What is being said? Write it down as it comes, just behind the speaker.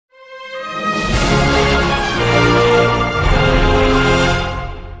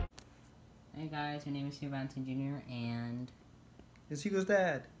Valentin Jr. and it's Hugo's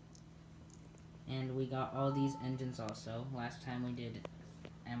dad. And we got all these engines also. Last time we did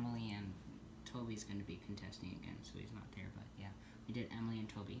Emily and Toby's going to be contesting again, so he's not there. But yeah, we did Emily and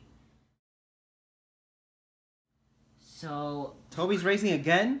Toby. So Toby's racing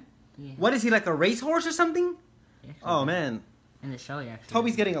again? Yeah. What is he, like a racehorse or something? Yeah, Oh man. In the show, yeah.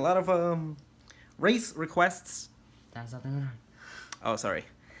 Toby's getting a lot of race requests. That's nothing wrong. Oh, sorry.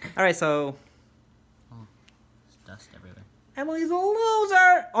 All right, so Oh, there's dust everywhere. Emily's a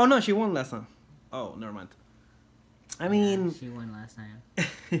loser. Oh no, she won last time. Oh, never mind. I mean, yeah, she won last time.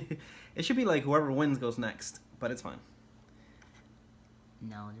 it should be like whoever wins goes next, but it's fine.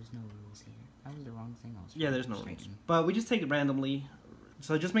 No, there's no rules here. That was the wrong thing. Yeah, there's no rules. But we just take it randomly.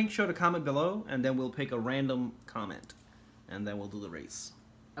 So just make sure to comment below, and then we'll pick a random comment, and then we'll do the race.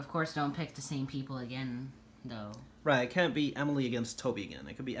 Of course, don't pick the same people again, though. Right, it can't be Emily against Toby again.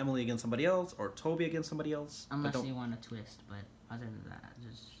 It could be Emily against somebody else, or Toby against somebody else. Unless you want a twist, but other than that,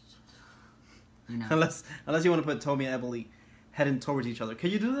 just... You know. Unless you want to put Toby and Emily heading towards each other. Can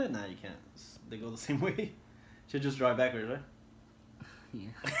you do that? Nah, you can't. They go the same way. Should just drive backwards, right? Yeah.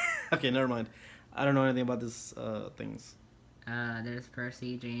 Okay, never mind. I don't know anything about this things. There's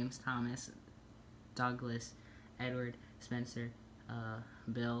Percy, James, Thomas, Douglas, Edward, Spencer,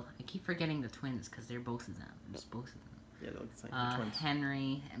 Bill. I keep forgetting the twins because they're both of them. Just both of them. Yeah, they look the same. The twins.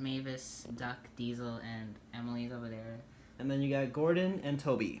 Henry, Mavis, Duck, Diesel, and Emily's over there. And then you got Gordon and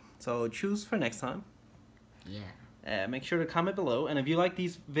Toby. So choose for next time. Yeah. Make sure to comment below. And if you like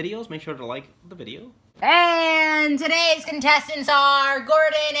these videos, make sure to like the video. And today's contestants are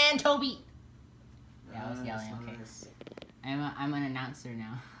Gordon and Toby. Yeah, I was yelling. Okay. I'm an announcer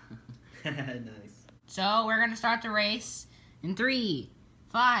now. Nice. So we're gonna start the race in 3,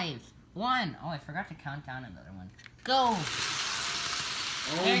 5, 1. Oh, I forgot to count down another one. Go!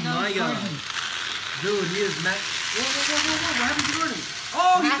 Oh my God, dude, he is mad. Whoa! What happened to Gordon?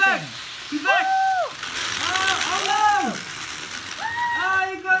 Oh, he's back! He's back! Oh no!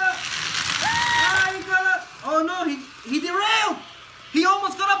 He got up! Oh no, he derailed! He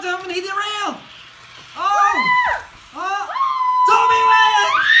almost got up to him and he derailed! Oh! Oh! Toby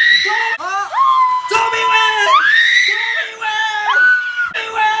wins! Toby wins! Toby wins! Toby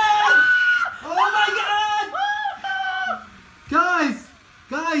wins! Oh my God!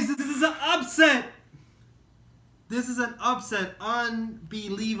 Guys, this is an upset! This is an upset.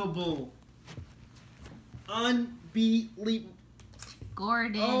 Unbelievable. Unbelievable.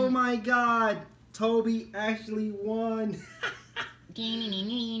 Gordon. Oh my God. Toby actually won.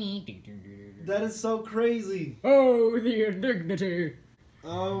 That is so crazy. Oh, the indignity.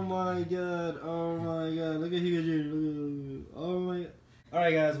 Oh my God. Oh my God. Look at Hugo. Oh my.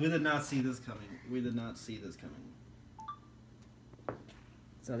 Alright guys, we did not see this coming. We did not see this coming.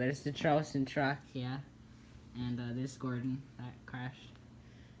 So there's the Charleston truck, yeah. And there's Gordon that crashed.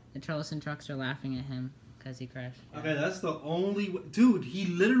 The Charleston trucks are laughing at him because he crashed. Okay, that's the only dude, he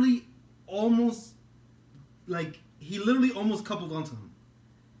literally almost coupled onto him.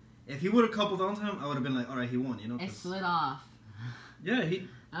 If he would have coupled onto him, I would have been like, alright, he won, you know? It slid off. Yeah,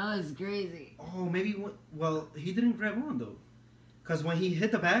 That was crazy. Oh, maybe, well, he didn't grab on, though. Because when he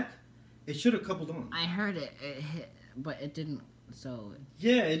hit the back, it should have coupled on. I heard it hit, but it didn't, so...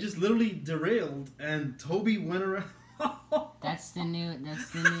 Yeah, it just literally derailed, and Toby went around. That's the new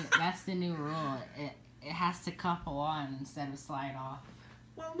rule. It has to couple on instead of slide off.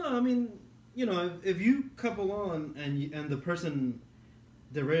 Well, no, I mean, you know, if you couple on and the person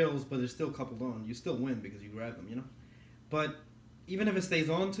derails, but they're still coupled on, you still win because you grab them, you know? But even if it stays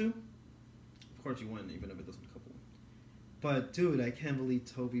on too, of course you win, even if it doesn't couple. But dude, I can't believe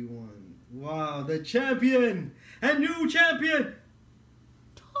Toby won. Wow, the champion! A new champion!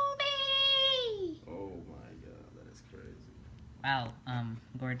 Toby! Oh my God, that is crazy. Wow,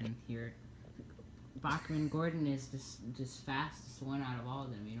 Gordon here. Bachman Gordon is just fastest one out of all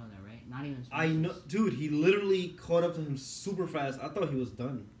of them, you know that, right? Not even Spencer's. I know, dude, he literally caught up to him super fast. I thought he was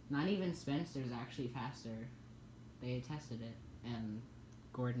done. Not even Spencer's actually faster. They tested it, and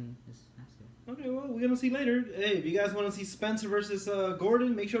Gordon is faster. Okay, well, we're gonna see later. Hey, if you guys want to see Spencer versus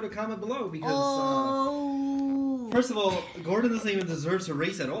Gordon, make sure to comment below because, first of all, Gordon doesn't even deserve to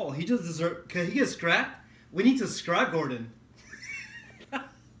race at all. He just deserves. Can he get scrapped? We need to scrap Gordon.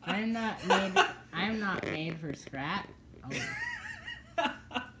 I'm not made for scrap. Oh.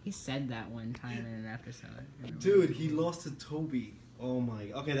 He said that one time in an episode. Dude, he lost to Toby. Oh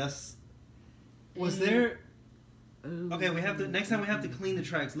my. Okay, that's. Was there? Okay, we have to. Next time we have to clean the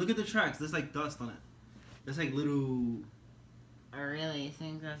tracks. Look at the tracks. There's like dust on it. There's like little. Oh, really? You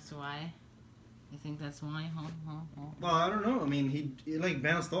think that's why? You think that's why? Well, I don't know. I mean, he like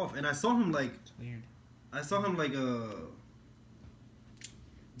bounced off, and I saw him like. It's weird. I saw him like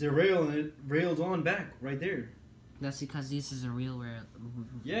derail and it railed on back right there. That's because this is a real rail.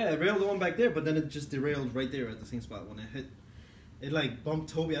 Yeah, it railed on back there, but then it just derailed right there at the same spot when it hit. It like bumped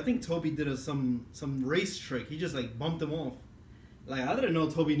Toby. I think Toby did some race trick. He just like bumped him off. Like I didn't know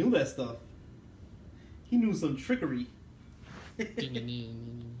Toby knew that stuff. He knew some trickery.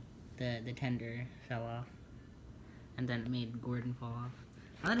 The tender fell off, and then it made Gordon fall off.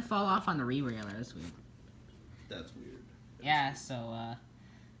 I let it fall off on the re-railer. That's weird. That's weird. Yeah. So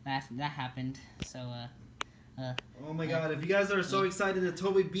that happened. So oh my god! If you guys are so excited that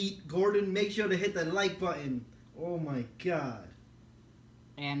Toby beat Gordon, make sure to hit that like button. Oh my god!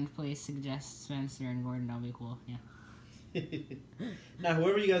 And please suggest Spencer and Gordon. That'll be cool. Yeah. Now,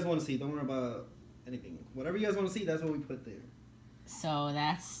 whoever you guys want to see, don't worry about anything. Whatever you guys want to see, that's what we put there. So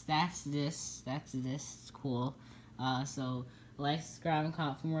that's this. It's cool. So like, subscribe, and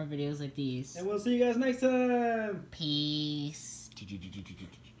comment for more videos like these. And we'll see you guys next time. Peace.